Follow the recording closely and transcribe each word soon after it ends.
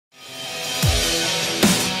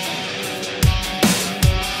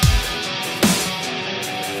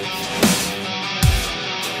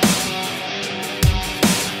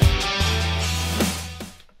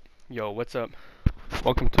Yo, what's up?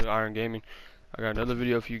 Welcome to Iron Gaming. I got another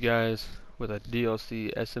video for you guys with a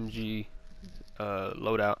DLC SMG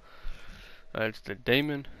loadout. It's the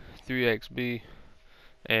Daemon 3XB,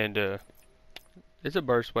 and it's a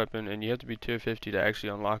burst weapon, and you have to be tier 50 to actually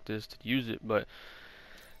unlock this to use it. But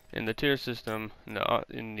in the tier system,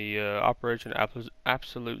 in the Operation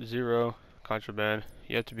Absolute Zero contraband,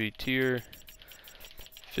 you have to be tier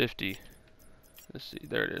 50. Let's see,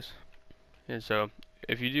 there it is. And so,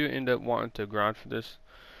 if you do end up wanting to grind for this,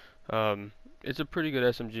 it's a pretty good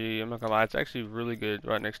SMG. I'm not gonna lie, it's actually really good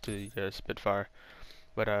right next to the Spitfire.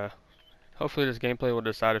 But hopefully this gameplay will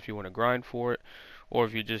decide if you want to grind for it, or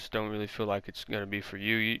if you just don't really feel like it's gonna be for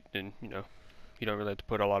you. Then you don't really have to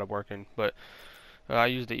put a lot of work in. But I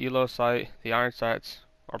use the ELO sight. The iron sights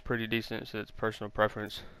are pretty decent, so it's personal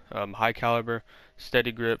preference. High caliber,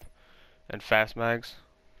 steady grip, and fast mags.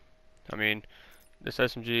 I mean, this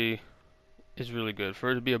SMG is really good.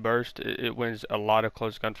 For it to be a burst, it wins a lot of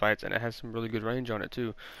close gunfights, and it has some really good range on it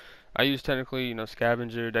too. I use technically,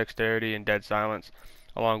 scavenger, dexterity, and dead silence,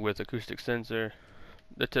 along with acoustic sensor,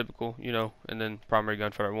 the typical, and then primary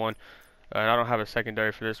gunfighter 1. And I don't have a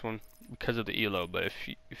secondary for this one because of the ELO. But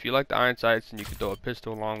if you like the iron sights, then you can throw a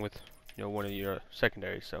pistol along with, one of your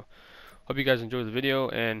secondaries. So, hope you guys enjoy the video,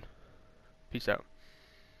 and peace out.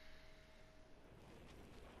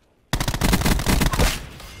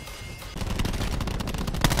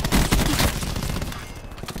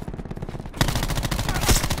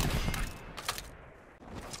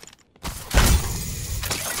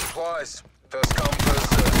 Supplies. First come, first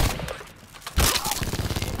served.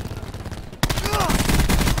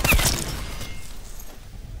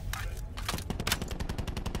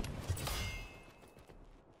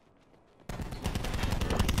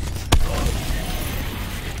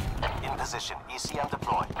 In position. ECM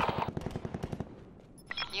deployed.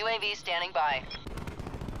 UAV standing by.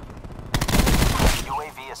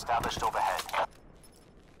 UAV established overhead.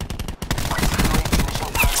 UAV initial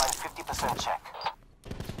timeline 50% check.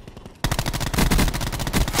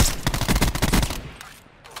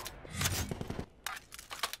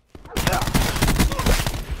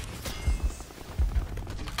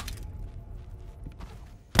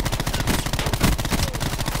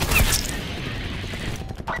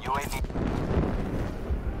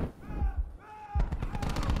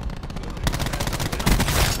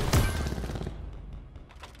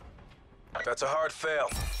 That's a hard fail.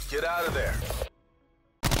 Get out of there.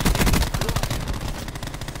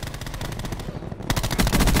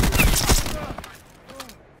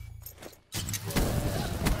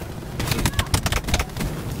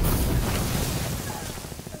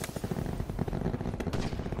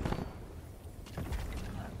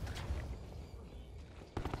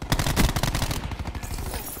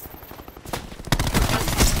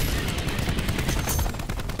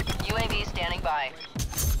 UAV standing by.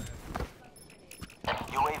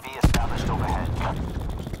 UAV established overhead.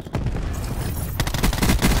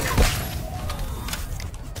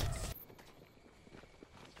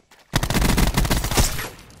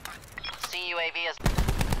 CUAV is.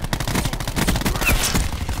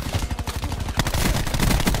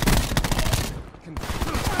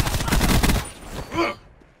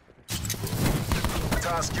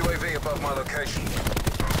 Task UAV above my location.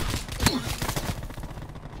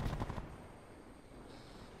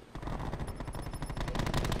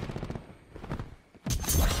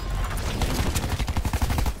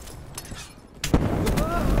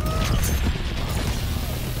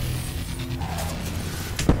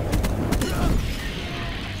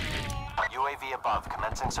 UAV above,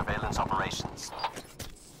 commencing surveillance operations.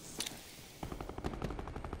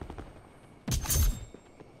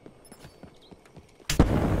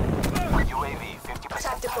 UAV 50%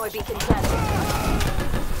 Tactical damage. beacon planted.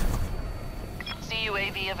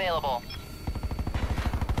 CUAV available.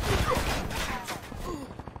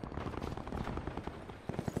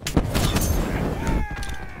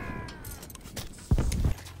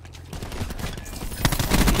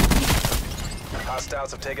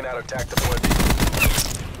 Hostiles have taken out our TAC deployed vehicle.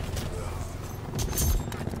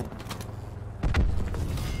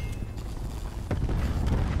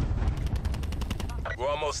 We're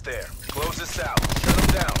almost there. Close this out. Shut them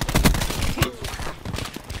down.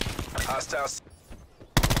 Hostiles.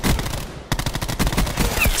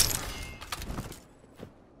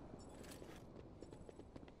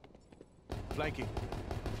 Flanking.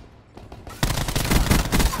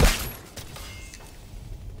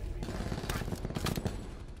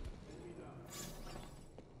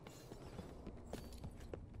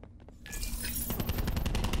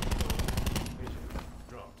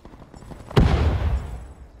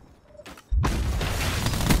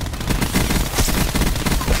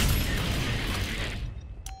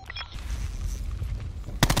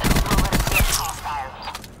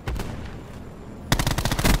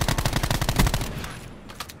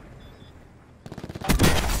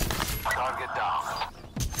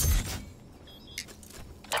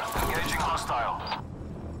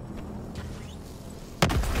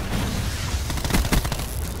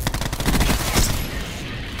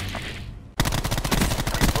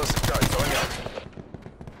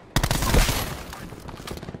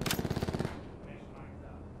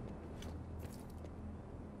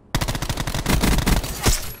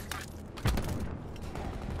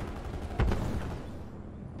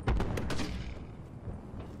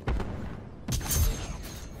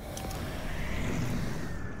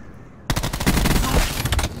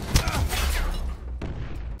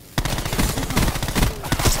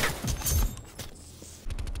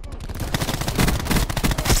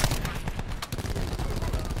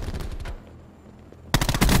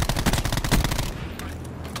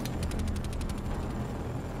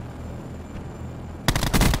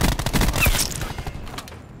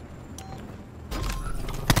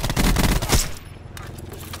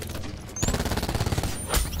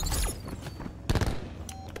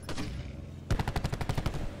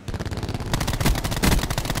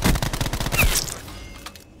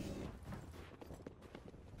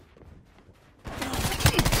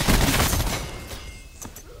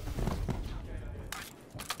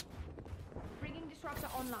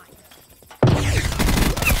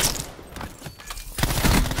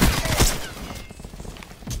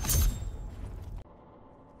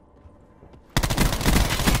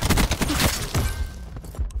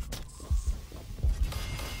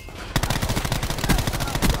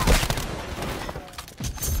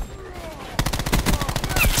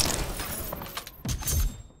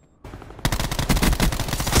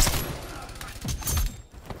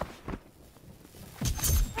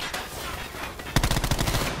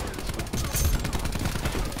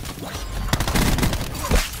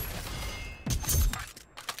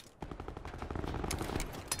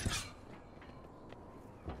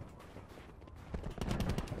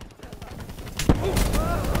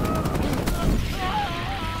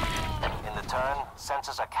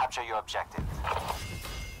 forces are capture your objective.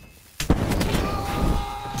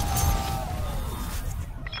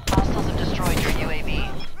 Hostiles have destroyed your UAV.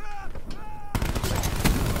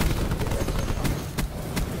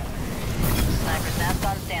 Sniper's nest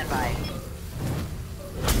on standby.